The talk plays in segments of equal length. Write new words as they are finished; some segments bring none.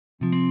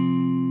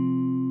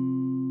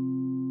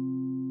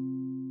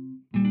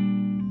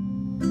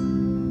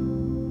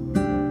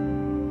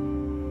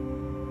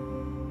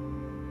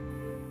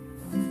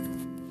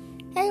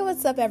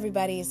up,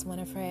 everybody? It's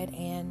Winifred,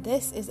 and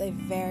this is a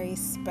very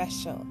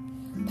special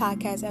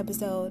podcast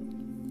episode.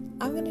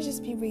 I'm going to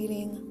just be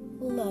reading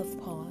love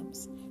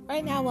poems.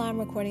 Right now, while I'm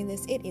recording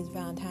this, it is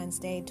Valentine's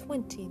Day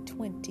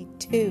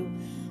 2022.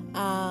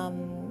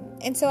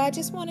 And so I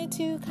just wanted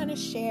to kind of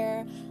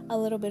share a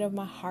little bit of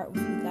my heart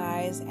with you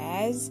guys.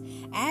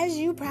 As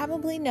you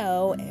probably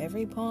know,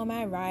 every poem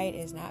I write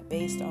is not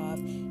based off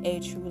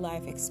a true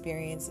life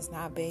experience. It's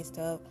not based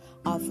off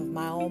of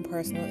my own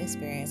personal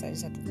experience. I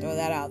just have to throw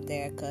that out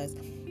there because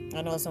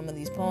I know some of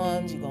these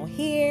poems you're going to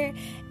hear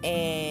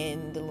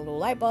and the little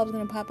light bulb's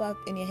going to pop up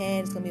in your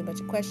head. It's going to be a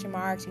bunch of question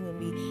marks. You're going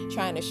to be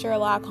trying to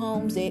Sherlock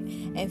Holmes it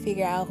and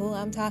figure out who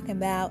I'm talking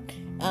about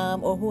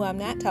or who I'm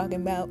not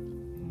talking about.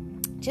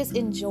 Just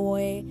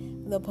enjoy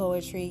the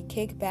poetry,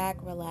 kick back,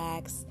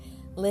 relax,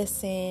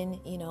 listen,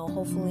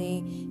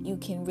 hopefully you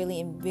can really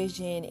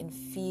envision and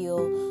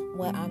feel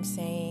what I'm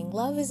saying.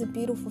 Love is a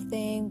beautiful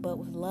thing, but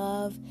with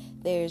love,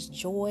 there's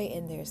joy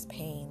and there's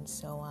pain.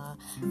 So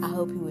I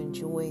hope you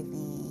enjoy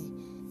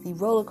the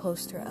roller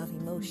coaster of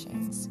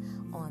emotions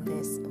on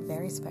this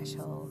very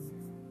special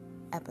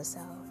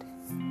episode.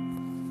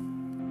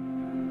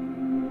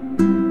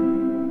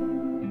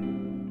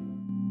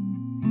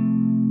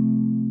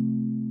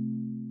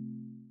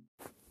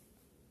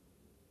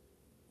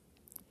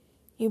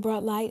 You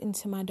brought light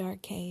into my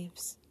dark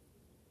caves.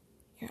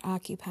 You're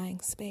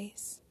occupying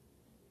space.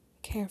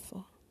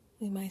 Careful,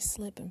 we might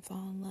slip and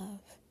fall in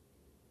love.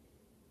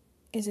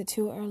 Is it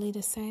too early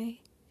to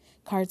say?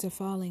 Cards are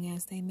falling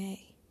as they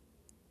may.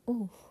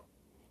 Ooh,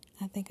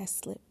 I think I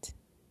slipped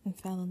and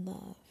fell in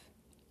love.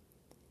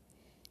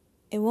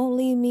 It won't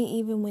leave me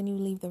even when you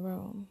leave the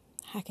room.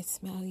 I can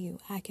smell you.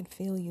 I can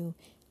feel you.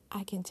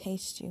 I can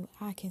taste you.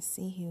 I can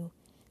see you.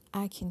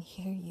 I can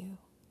hear you.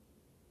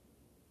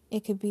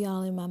 It could be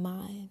all in my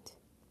mind,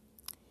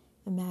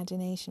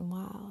 imagination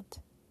wild,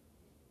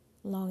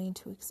 longing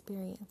to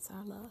experience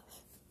our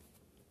love.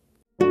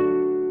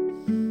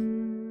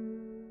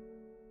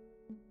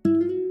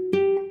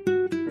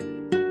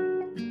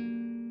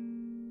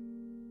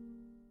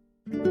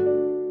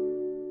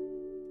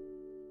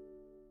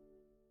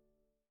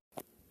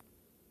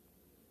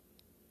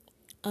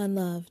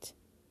 Unloved,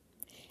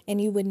 and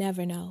you would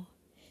never know.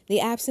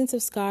 The absence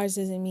of scars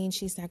doesn't mean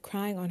she's not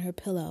crying on her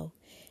pillow.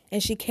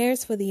 And she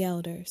cares for the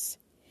elders,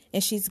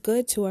 and she's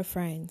good to her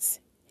friends,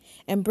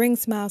 and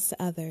brings smiles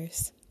to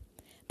others.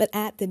 But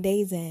at the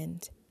day's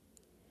end,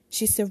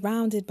 she's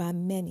surrounded by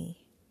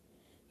many,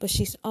 but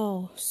she's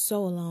oh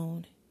so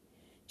alone.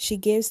 She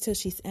gives till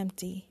she's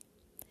empty.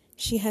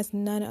 She has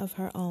none of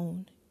her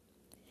own,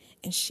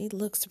 and she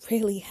looks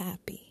really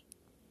happy.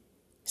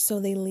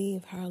 So they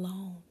leave her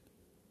alone.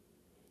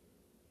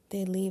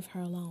 They leave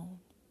her alone,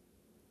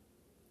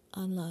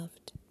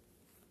 unloved.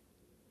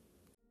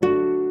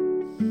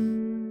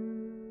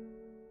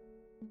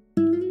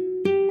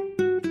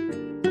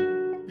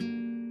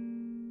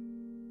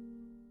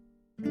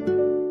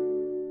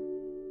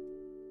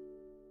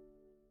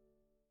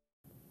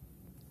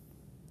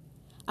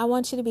 I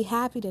want you to be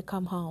happy to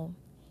come home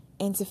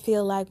and to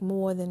feel like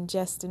more than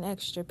just an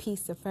extra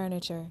piece of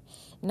furniture,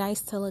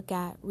 nice to look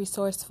at,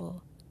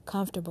 resourceful,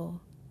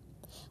 comfortable.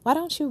 Why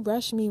don't you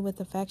rush me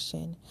with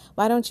affection?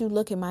 Why don't you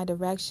look in my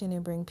direction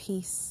and bring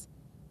peace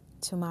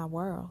to my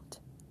world?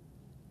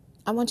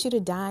 I want you to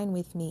dine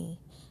with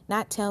me,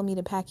 not tell me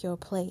to pack your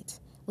plate.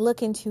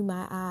 Look into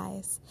my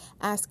eyes,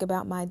 ask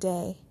about my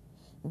day.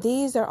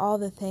 These are all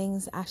the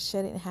things I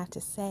shouldn't have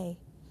to say.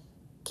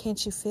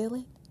 Can't you feel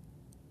it?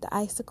 The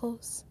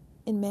icicles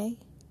in May?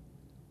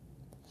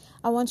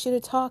 I want you to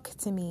talk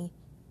to me,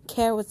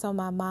 care what's on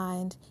my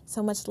mind.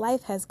 So much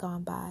life has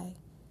gone by.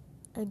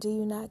 Or do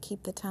you not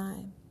keep the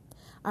time?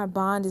 Our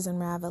bond is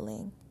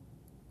unraveling.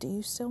 Do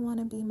you still want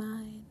to be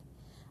mine?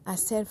 I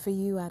said for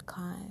you I'd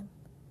climb,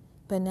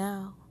 but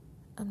now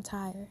I'm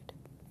tired.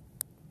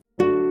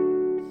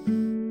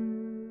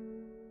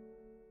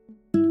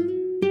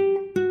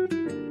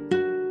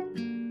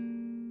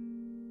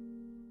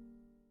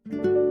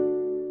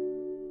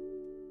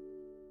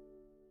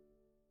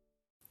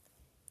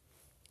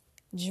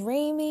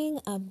 Dreaming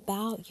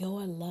about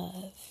your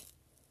love.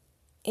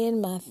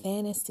 In my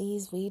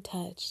fantasies we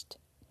touched.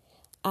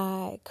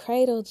 I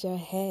cradled your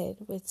head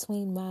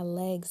between my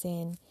legs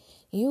and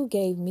you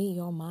gave me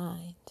your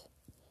mind.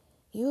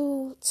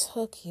 You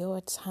took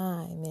your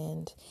time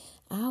and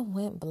I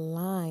went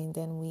blind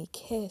and we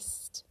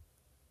kissed.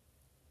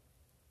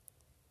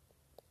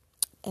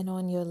 And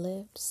on your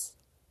lips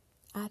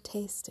I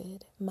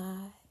tasted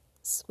my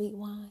sweet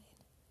wine.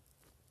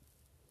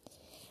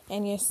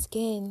 And your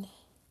skin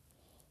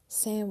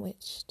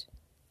sandwiched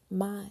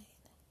mine,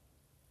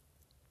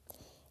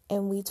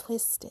 and we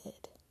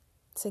twisted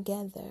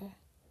together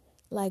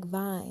like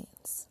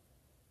vines.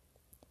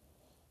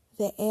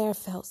 The air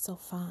felt so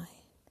fine.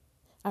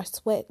 Our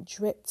sweat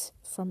dripped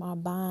from our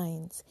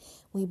binds.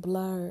 We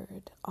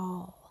blurred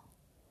all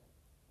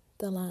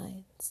the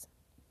lines.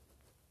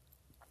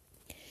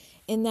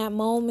 In that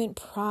moment,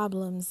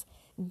 problems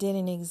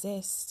didn't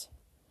exist,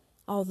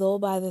 although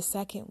by the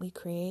second we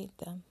create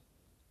them.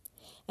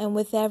 And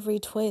with every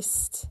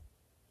twist,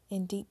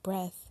 in deep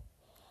breath.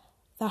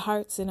 The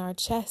hearts in our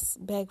chests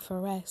beg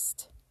for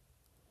rest.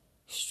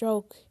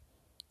 Stroke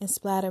and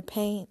splatter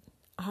paint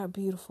our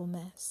beautiful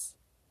mess.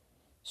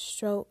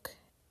 Stroke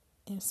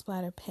and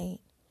splatter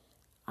paint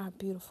our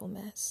beautiful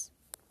mess.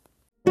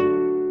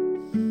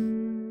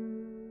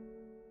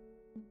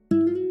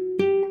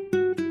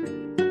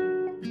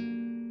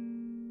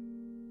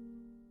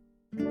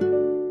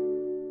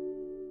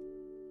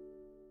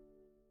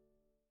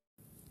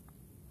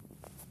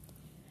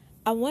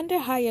 I wonder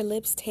how your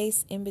lips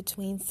taste in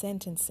between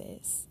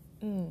sentences.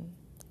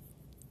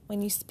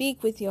 When you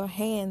speak with your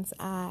hands,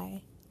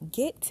 I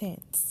get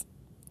tense.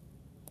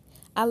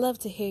 I love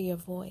to hear your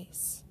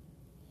voice.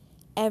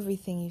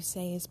 Everything you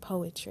say is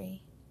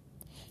poetry.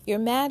 You're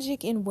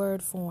magic in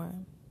word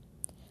form.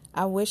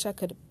 I wish I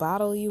could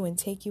bottle you and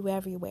take you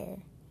everywhere.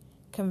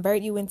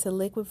 Convert you into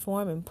liquid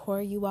form and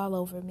pour you all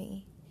over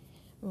me.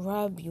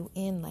 Rub you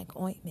in like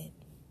ointment.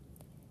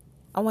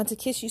 I want to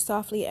kiss you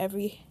softly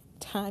every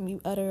time you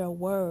utter a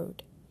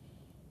word.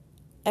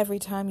 Every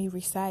time you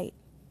recite.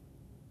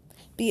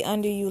 Be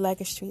under you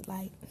like a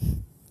streetlight.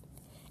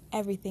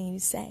 Everything you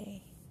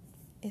say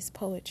is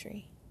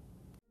poetry.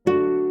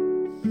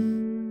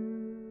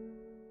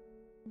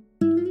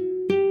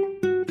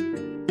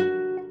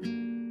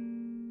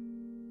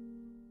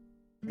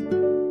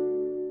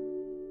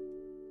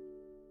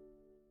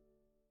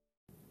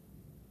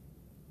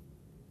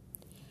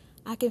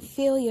 I can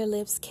feel your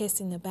lips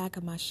kissing the back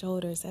of my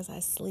shoulders as I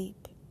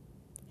sleep.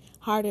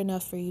 Hard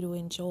enough for you to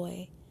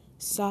enjoy,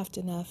 soft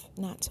enough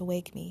not to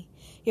wake me.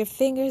 Your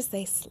fingers,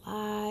 they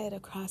slide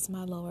across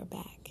my lower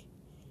back,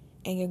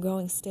 and you're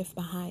growing stiff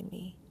behind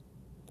me.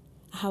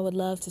 I would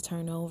love to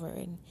turn over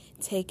and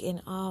take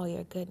in all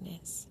your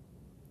goodness.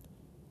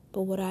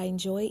 But what I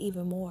enjoy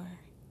even more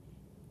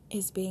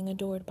is being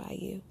adored by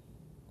you.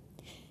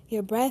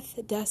 Your breath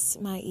dusts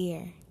my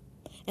ear,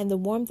 and the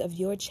warmth of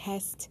your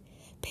chest,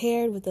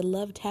 paired with the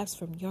love taps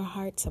from your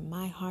heart to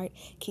my heart,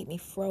 keep me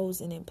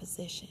frozen in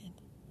position.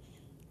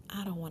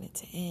 I don't want it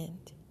to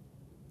end.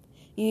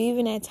 You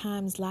even at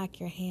times lock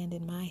your hand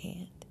in my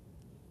hand.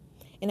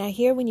 And I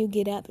hear when you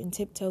get up and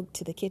tiptoe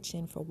to the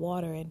kitchen for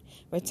water and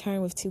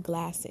return with 2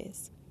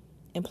 glasses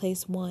and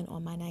place one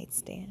on my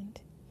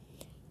nightstand.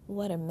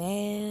 What a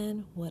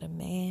man, what a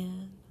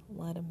man,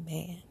 what a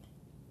man.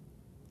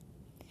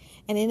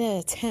 And in an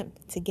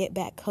attempt to get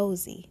back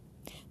cozy,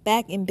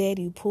 back in bed,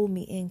 you pulled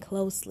me in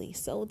closely,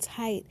 so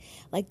tight,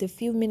 like the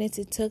few minutes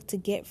it took to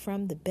get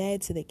from the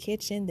bed to the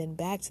kitchen, then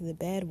back to the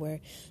bed were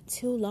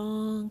too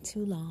long,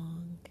 too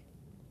long.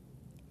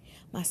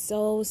 My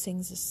soul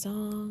sings a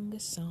song,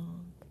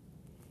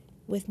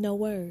 with no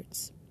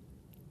words.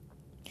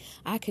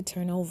 I could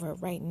turn over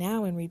right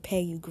now and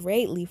repay you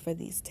greatly for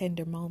these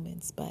tender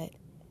moments, but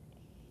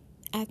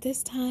at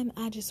this time,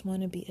 I just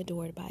want to be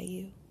adored by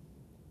you.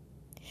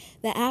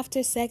 The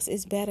after sex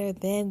is better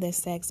than the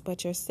sex,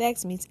 but your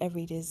sex meets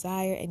every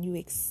desire and you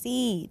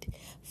exceed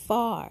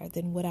far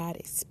than what I'd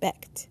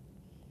expect.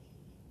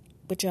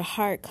 But your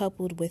heart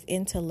coupled with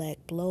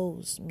intellect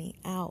blows me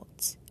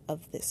out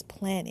of this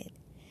planet.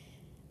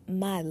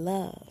 My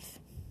love.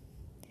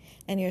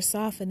 And you're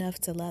soft enough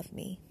to love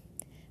me,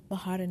 but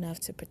hard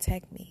enough to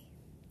protect me.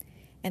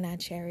 And I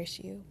cherish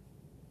you.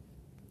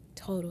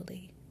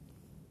 Totally.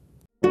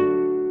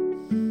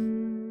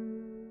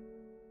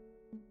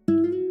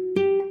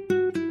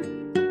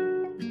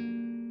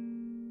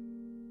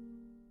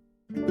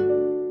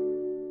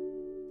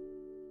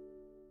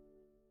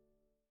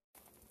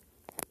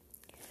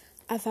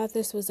 I thought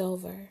this was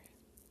over.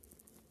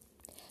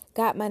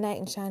 Got my knight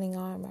in shining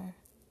armor.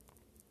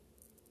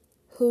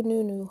 Who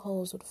knew new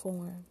holes would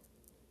form?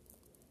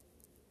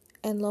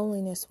 And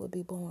loneliness would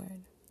be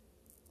born.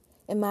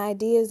 And my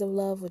ideas of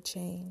love would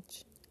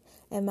change.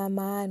 And my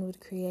mind would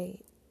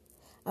create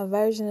a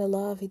version of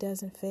love he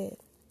doesn't fit,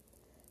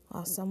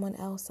 while someone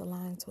else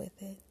aligns with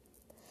it.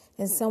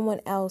 And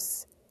someone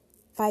else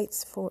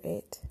fights for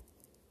it.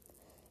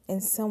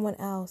 And someone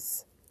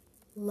else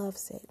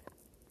loves it.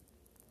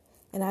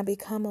 And I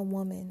become a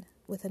woman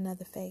with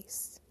another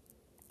face.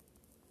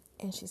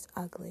 And she's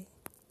ugly.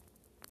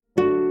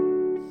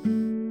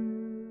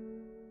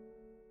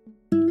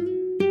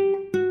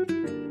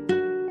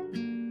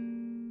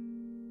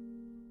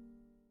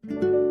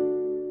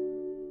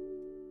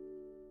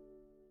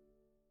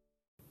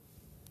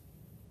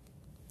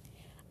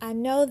 I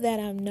know that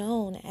I'm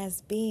known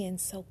as being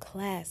so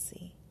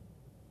classy.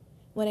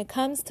 When it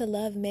comes to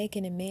love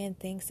making, a man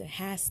thinks it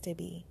has to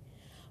be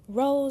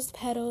rose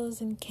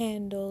petals and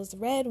candles,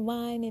 red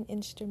wine and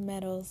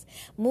instrumentals,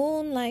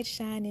 moonlight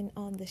shining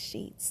on the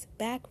sheets,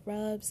 back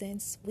rubs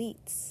and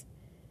sweets.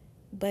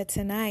 But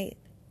tonight,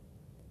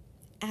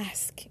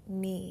 ask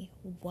me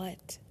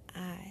what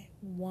I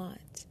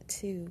want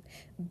to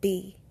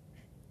be.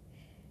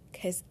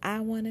 'Cause I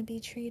want to be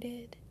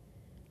treated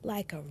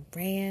like a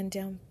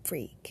random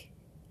freak.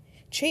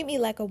 Treat me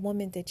like a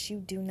woman that you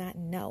do not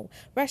know.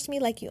 Rush me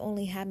like you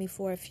only had me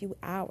for a few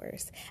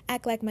hours.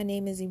 Act like my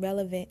name is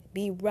irrelevant.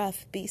 Be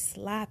rough, be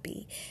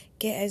sloppy.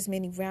 Get as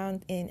many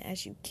rounds in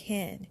as you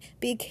can.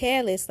 Be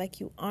careless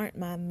like you aren't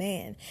my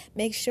man.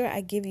 Make sure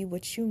I give you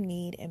what you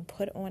need and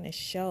put on a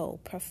show.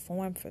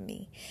 Perform for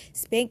me.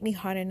 Spank me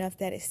hard enough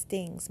that it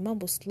stings.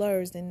 Mumble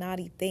slurs and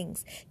naughty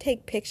things.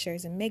 Take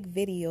pictures and make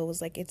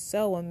videos like it's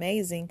so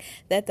amazing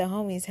that the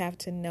homies have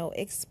to know.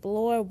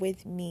 Explore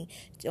with me.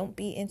 Don't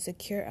be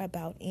insecure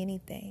about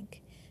anything.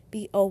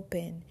 Be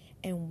open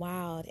and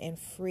wild and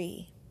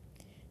free.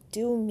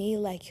 Do me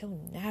like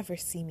you'll never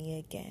see me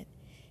again.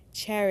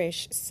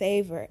 Cherish,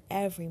 savor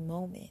every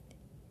moment.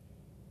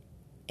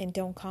 And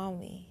don't call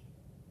me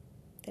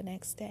the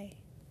next day.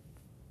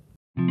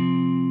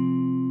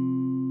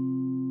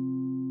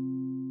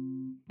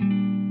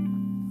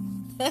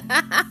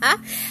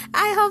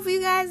 I hope you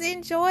guys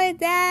enjoyed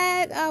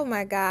that. Oh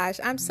my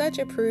gosh, I'm such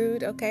a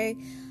prude, okay?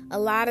 A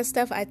lot of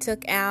stuff I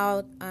took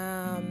out,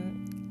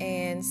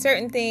 and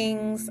certain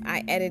things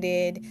I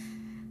edited.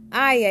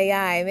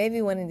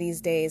 Maybe one of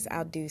these days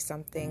I'll do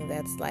something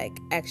that's like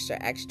extra,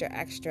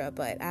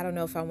 but I don't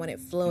know if I want it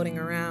floating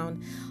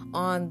around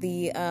on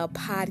the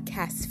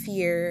podcast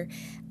sphere.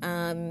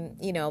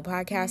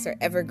 Podcasts are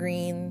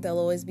evergreen. They'll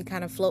always be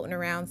kind of floating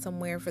around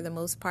somewhere for the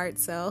most part.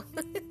 So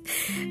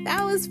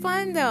that was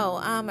fun though.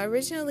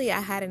 Originally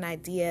I had an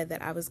idea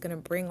that I was going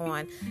to bring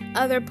on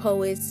other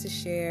poets to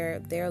share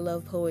their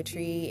love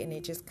poetry, and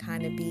it just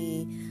kind of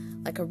be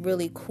like a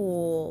really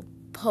cool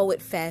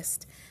poet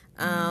fest.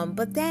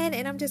 But then,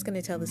 and I'm just going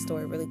to tell the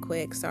story really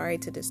quick. Sorry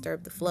to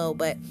disturb the flow,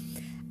 but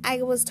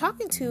I was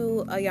talking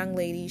to a young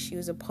lady. She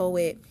was a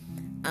poet,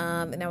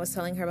 and I was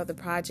telling her about the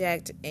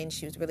project, and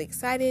she was really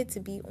excited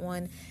to be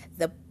on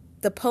the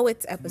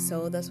Poets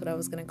episode. That's what I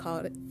was going to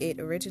call it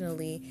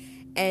originally.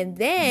 And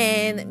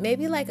then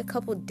maybe like a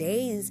couple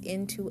days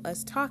into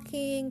us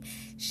talking,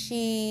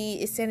 she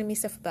is sending me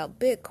stuff about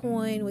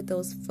Bitcoin with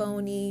those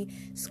phony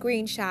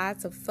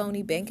screenshots of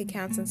phony bank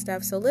accounts and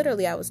stuff. So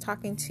literally I was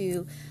talking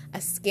to a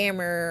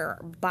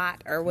scammer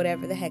bot or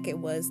whatever the heck it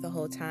was the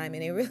whole time.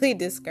 And it really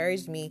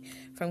discouraged me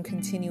from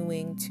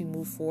continuing to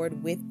move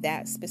forward with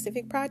that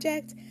specific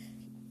project.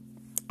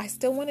 I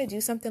still want to do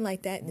something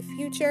like that in the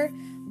future,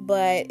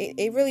 but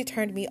it really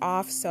turned me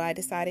off. So I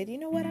decided, you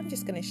know what, I'm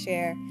just going to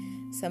share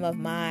some of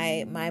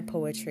my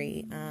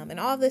poetry, and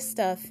all this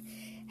stuff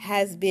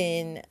has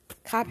been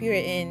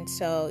copywritten,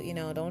 so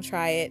don't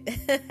try it.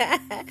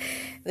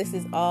 This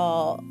is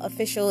all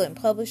official and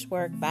published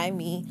work by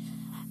me,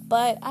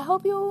 but I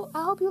hope you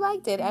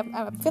liked it.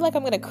 I feel like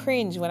I'm gonna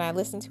cringe when I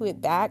listen to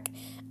it back,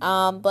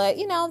 but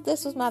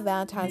this was my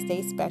Valentine's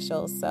Day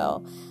special,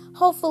 so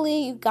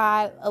hopefully you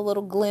got a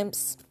little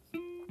glimpse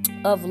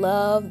of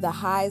love, the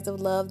highs of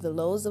love, the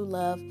lows of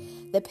love,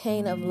 the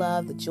pain of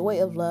love, the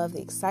joy of love,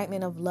 the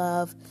excitement of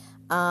love,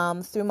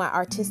 through my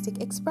artistic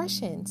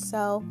expression.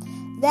 So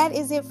that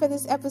is it for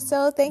this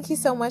episode. Thank you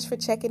so much for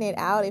checking it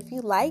out. If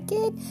you like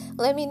it,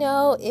 let me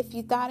know. If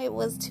you thought it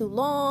was too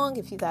long,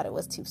 if you thought it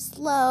was too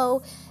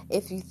slow,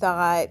 if you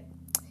thought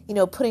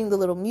putting the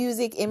little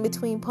music in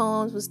between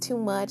poems was too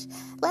much,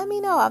 let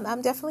me know.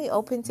 I'm definitely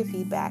open to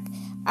feedback.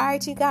 All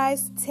right, you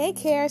guys, take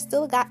care.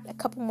 Still got a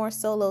couple more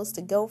solos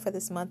to go for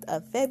this month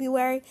of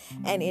February.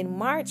 And in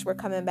March, we're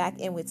coming back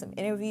in with some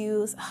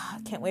interviews.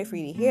 Can't wait for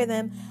you to hear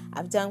them.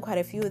 I've done quite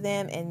a few of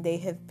them, and they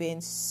have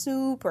been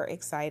super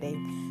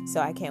exciting. So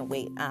I can't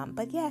wait.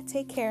 But yeah,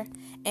 take care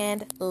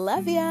and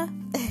love ya.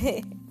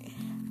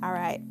 All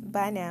right.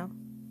 Bye now.